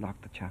 and he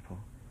locked the chapel,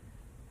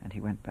 and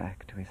he went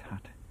back to his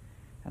hut.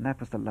 And that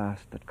was the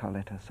last that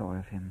Carletta saw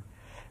of him.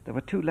 There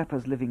were 2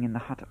 lepers living in the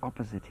hut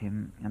opposite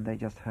him, and they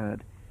just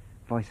heard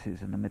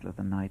voices in the middle of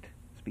the night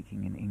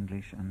speaking in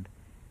English, and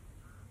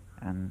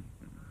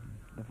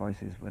the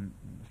voices, when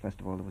first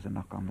of all there was a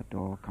knock on the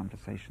door,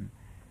 conversation,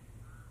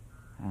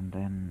 and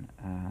then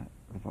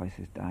the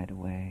voices died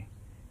away,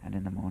 and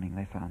in the morning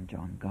they found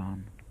John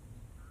gone.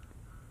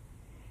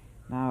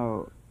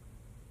 Now,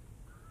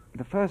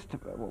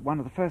 one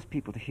of the first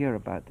people to hear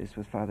about this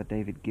was Father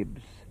David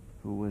Gibbs,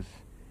 who was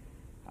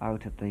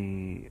out at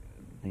the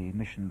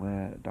mission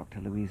where Dr.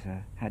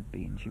 Louisa had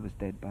been. She was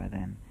dead by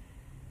then.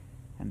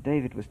 And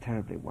David was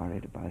terribly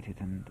worried about it,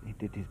 and he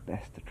did his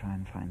best to try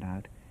and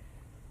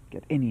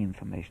get any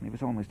information. It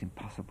was almost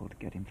impossible to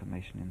get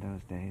information in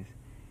those days.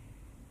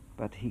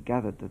 But he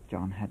gathered that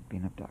John had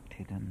been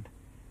abducted, and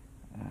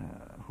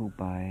who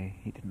by,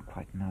 he didn't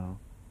quite know.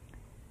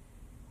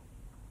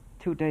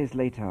 2 days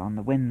later, on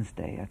the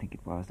Wednesday, I think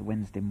it was, the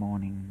Wednesday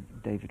morning,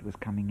 David was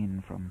coming in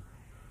from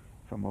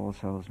All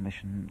Souls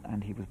Mission,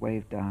 and he was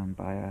waved down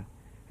by a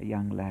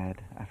young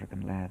lad,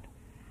 African lad,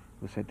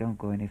 who said, "Don't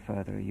go any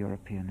further, a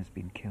European has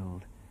been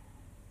killed."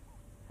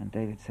 And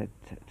David said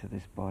to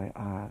this boy,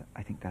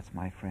 "I think that's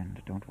my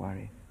friend, don't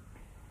worry."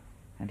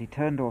 And he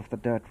turned off the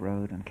dirt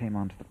road and came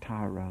onto the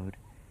tar road,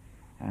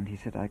 and he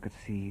said, "I could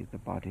see the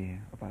body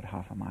about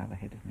half a mile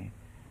ahead of me."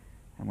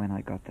 And when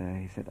I got there,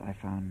 he said, "I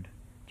found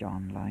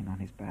John lying on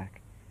his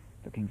back,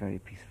 looking very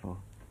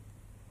peaceful,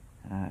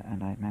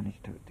 and I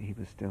managed to,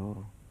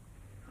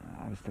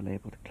 I was still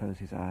able to close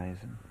his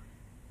eyes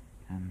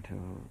and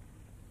to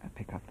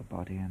pick up the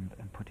body and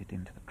put it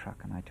into the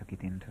truck, and I took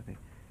it into the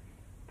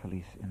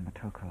police in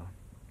Motoko."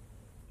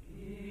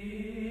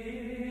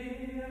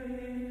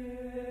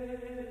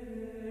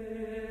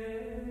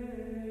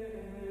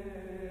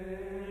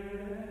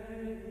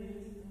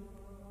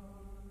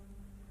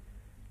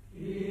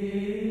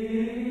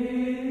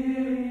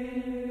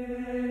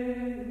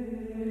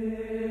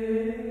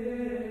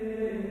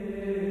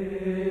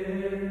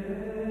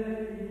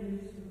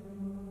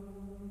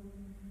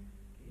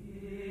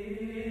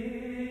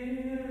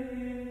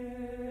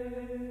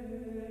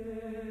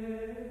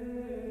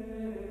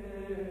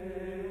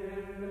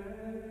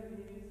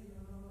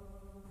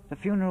 The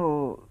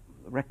funeral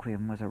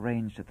requiem was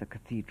arranged at the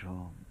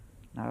cathedral.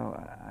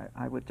 Now,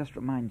 I would just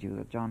remind you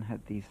that John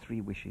had these 3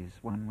 wishes.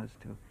 One was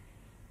to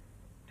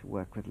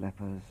work with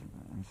lepers,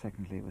 and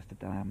secondly was to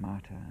die a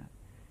martyr,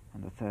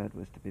 and the third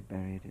was to be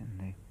buried in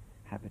the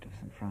habit of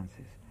St.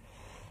 Francis.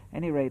 At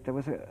any rate,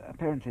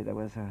 apparently there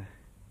was a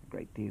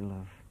great deal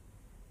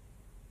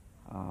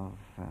of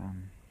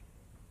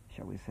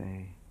shall we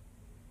say,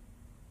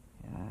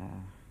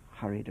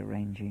 hurried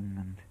arranging,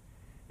 and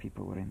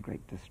people were in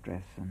great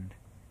distress, and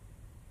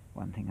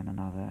one thing and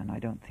another, and I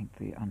don't think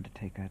the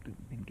undertaker had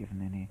been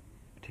given any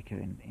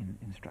particular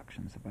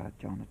instructions about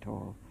John at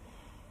all.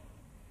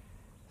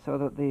 So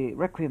that the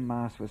Requiem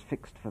Mass was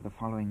fixed for the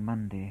following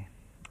Monday,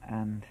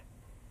 and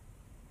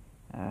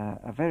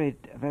a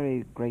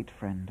very great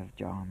friend of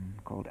John,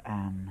 called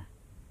Anne,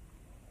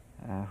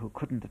 who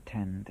couldn't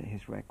attend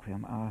his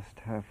Requiem,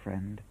 asked her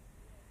friend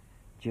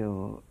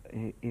Jill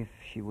if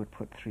she would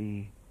put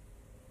 3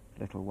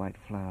 little white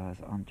flowers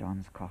on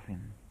John's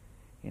coffin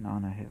in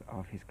honor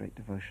of his great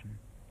devotion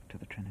to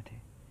the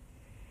Trinity.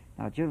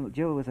 Now,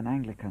 Jill was an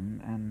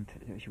Anglican, and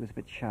she was a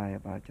bit shy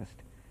about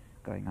just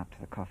going up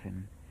to the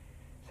coffin,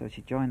 so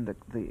she joined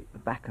the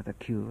back of the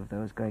queue of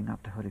those going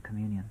up to Holy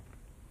Communion.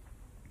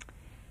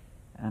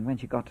 And when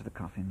she got to the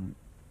coffin,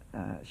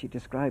 she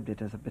described it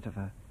as a bit of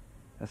a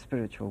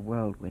spiritual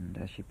whirlwind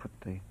as she put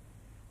the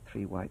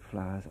 3 white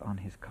flowers on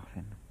his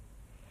coffin.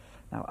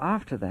 Now,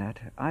 after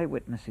that,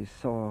 eyewitnesses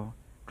saw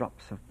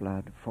drops of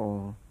blood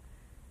fall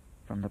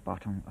from the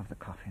bottom of the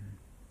coffin,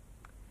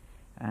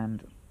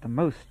 and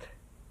the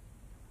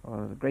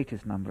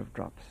greatest number of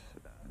drops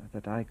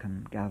that I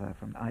can gather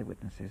from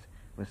eyewitnesses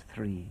was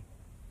 3,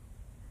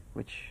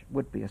 which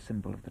would be a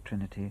symbol of the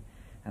Trinity,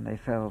 and they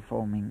fell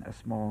forming a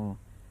small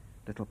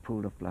little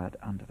pool of blood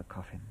under the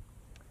coffin.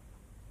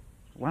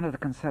 One of the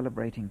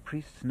concelebrating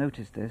priests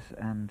noticed this,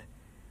 and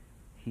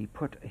he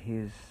put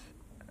his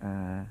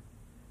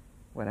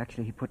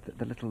he put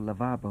the little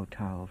lavabo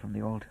towel from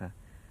the altar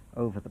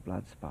over the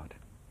blood spot.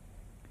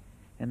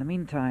 In the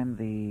meantime,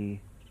 the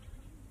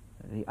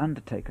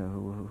undertaker,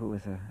 who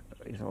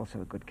is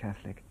also a good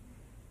Catholic,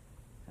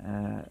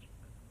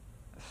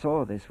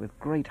 saw this with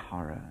great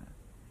horror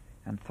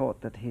and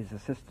thought that his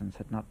assistants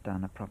had not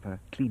done a proper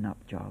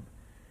clean-up job,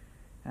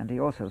 and he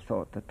also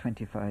thought that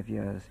 25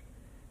 years,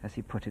 as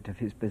he put it, of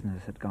his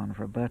business had gone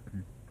for a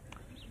Burton.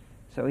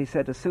 So he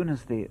said as soon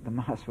as the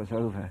Mass was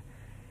over,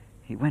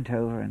 he went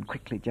over and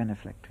quickly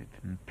genuflected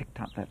and picked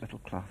up that little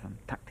cloth and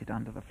tucked it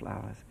under the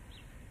flowers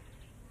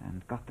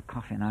and got the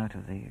coffin out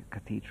of the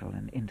cathedral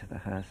and into the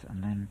hearse,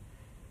 and then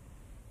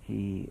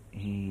he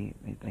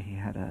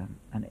had a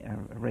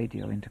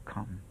radio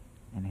intercom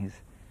in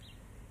his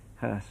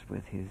hearse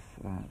with his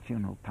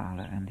funeral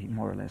parlour, and he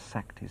more or less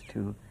sacked his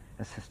 2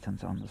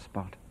 assistants on the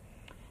spot.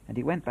 And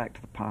he went back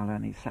to the parlour,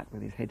 and he sat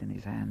with his head in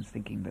his hands,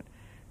 thinking that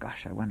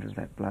gosh, I wonder if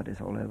that blood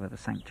is all over the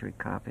sanctuary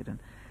carpet and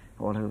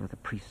all over the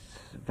priest's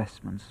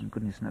vestments and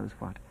goodness knows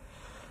what.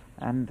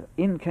 And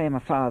in came a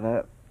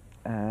father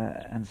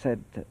and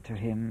said to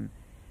him,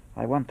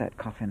 I want that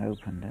coffin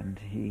opened. And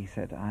he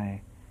said,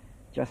 I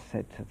just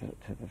said to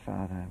the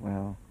father,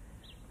 well,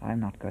 I'm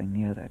not going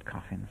near that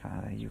coffin,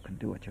 Father. You can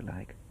do what you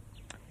like.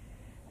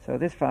 So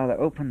this father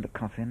opened the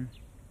coffin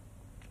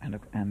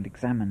and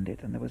examined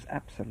it, and there was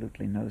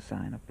absolutely no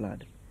sign of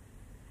blood.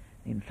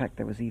 In fact,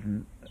 there was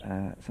even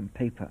some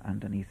paper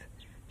underneath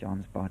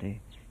John's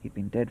body. He'd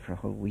been dead for a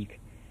whole week,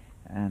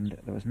 and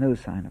there was no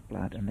sign of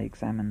blood, and they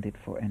examined it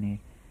for any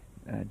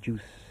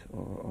juice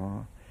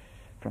or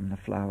from the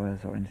flowers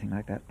or anything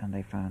like that, and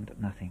they found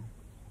nothing.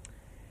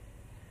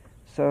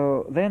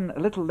 So then, a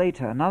little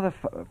later, another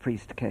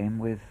priest came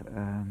with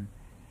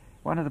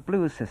one of the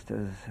Blue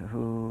Sisters,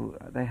 who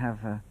they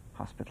have a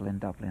hospital in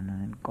Dublin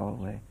and in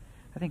Galway.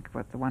 I think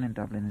the one in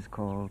Dublin is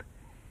called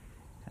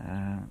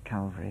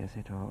Calvary, is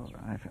it? Or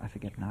I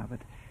forget now, but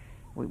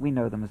we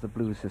know them as the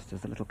Blue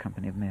Sisters, the Little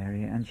Company of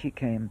Mary. And she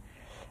came,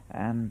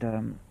 and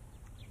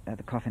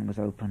the coffin was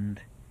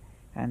opened,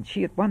 and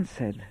she at once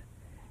said,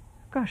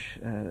 gosh,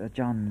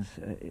 John's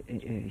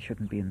he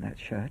shouldn't be in that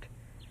shirt.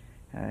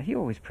 He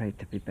always prayed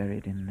to be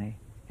buried in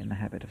the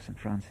habit of St.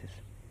 Francis.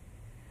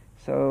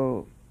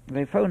 So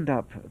they phoned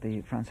up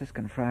the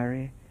Franciscan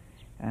friary,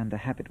 and the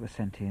habit was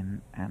sent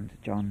in, and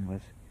John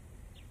was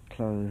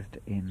clothed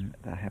in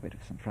the habit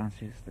of St.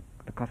 Francis.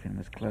 The coffin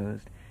was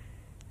closed,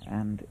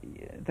 and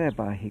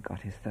thereby he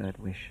got his third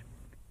wish.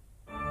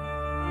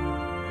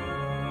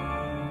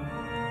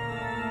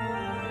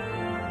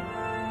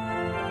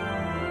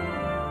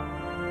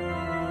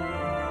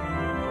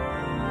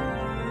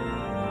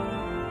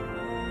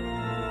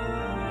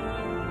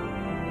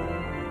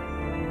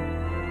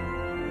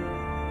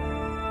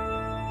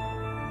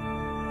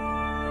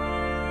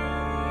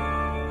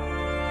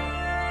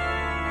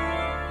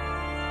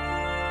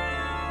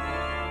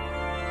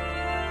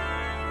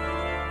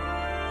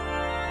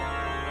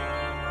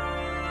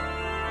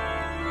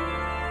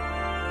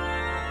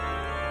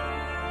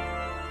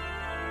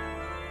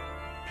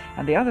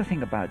 And the other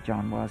thing about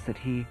John was that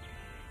he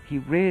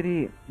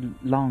really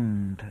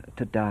longed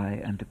to die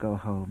and to go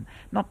home.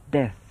 Not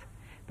death,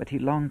 but he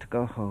longed to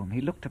go home. He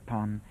looked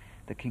upon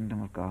the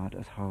kingdom of God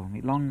as home.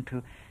 He longed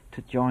to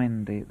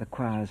join the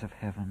choirs of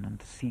heaven and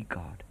to see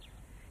God.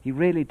 He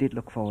really did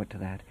look forward to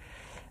that.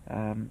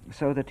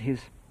 So that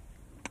his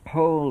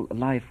whole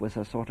life was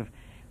a sort of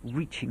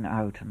reaching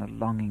out and a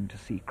longing to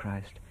see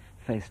Christ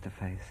face to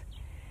face.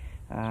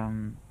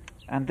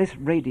 And this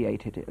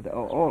radiated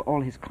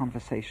all his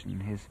conversation,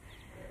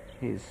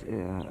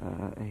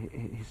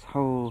 his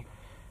whole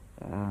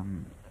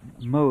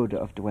mode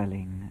of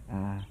dwelling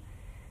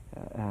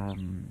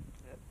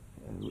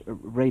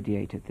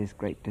radiated this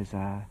great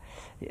desire.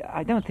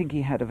 I don't think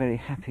he had a very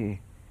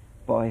happy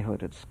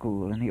boyhood at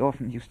school, and he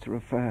often used to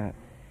refer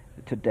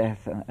to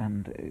death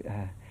and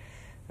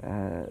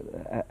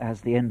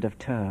as the end of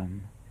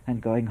term and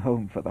going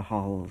home for the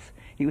halls.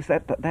 He was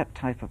that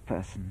type of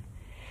person.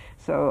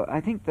 So I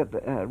think that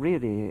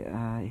really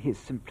his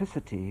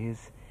simplicity,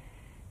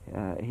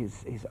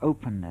 his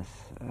openness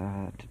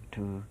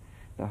to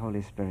the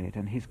Holy Spirit,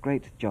 and his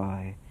great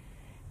joy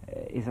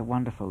is a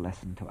wonderful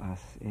lesson to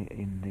us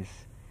in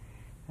this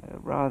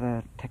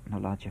rather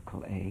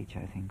technological age,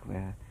 I think,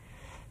 where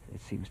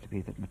it seems to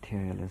be that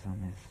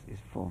materialism is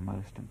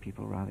foremost, and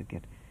people rather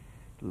get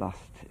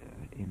lost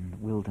in the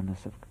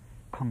wilderness of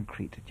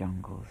concrete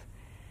jungles.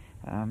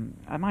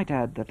 I might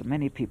add that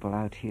many people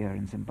out here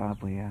in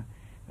Zimbabwe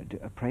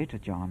pray to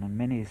John, and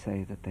many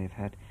say that they've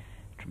had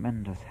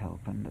tremendous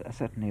help, and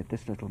certainly at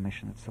this little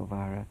mission at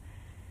Silvara,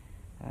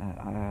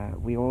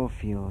 we all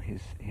feel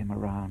him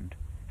around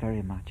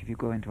very much. If you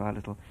go into our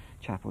little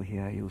chapel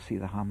here, you'll see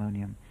the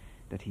harmonium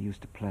that he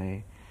used to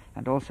play,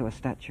 and also a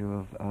statue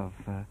of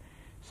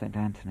St.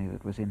 Anthony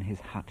that was in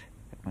his hut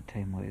at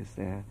Matemwe is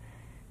there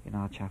in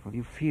our chapel.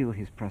 You feel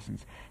his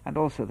presence, and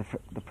also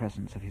the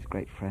presence of his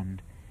great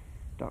friend,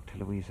 Dr.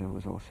 Louisa,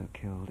 was also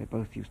killed. They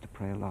both used to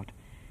pray a lot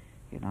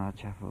in our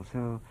chapel.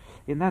 So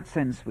in that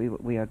sense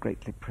we are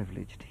greatly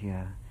privileged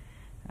here,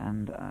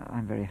 and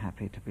I'm very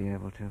happy to be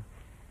able to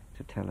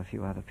tell a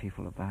few other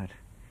people about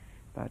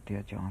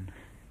dear John.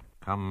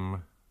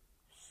 Come,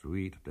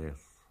 sweet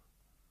death,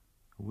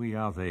 we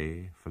are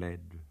they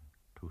fled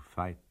to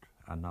fight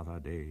another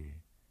day.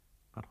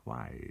 But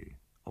why,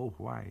 oh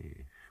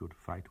why, should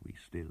fight we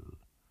still,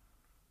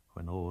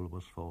 when all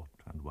was fought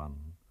and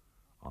won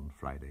on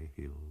Friday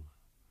Hill?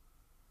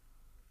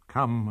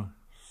 Come,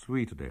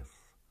 sweet death,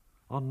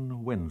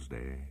 on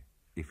Wednesday,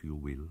 if you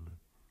will,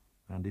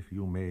 and if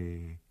you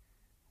may.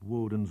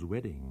 Woden's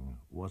wedding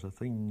was a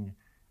thing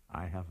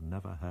I have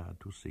never heard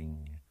to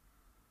sing.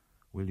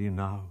 Will ye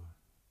now,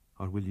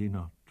 or will ye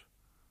not,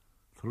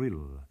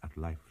 thrill at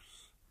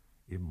life's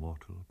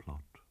immortal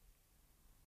plot?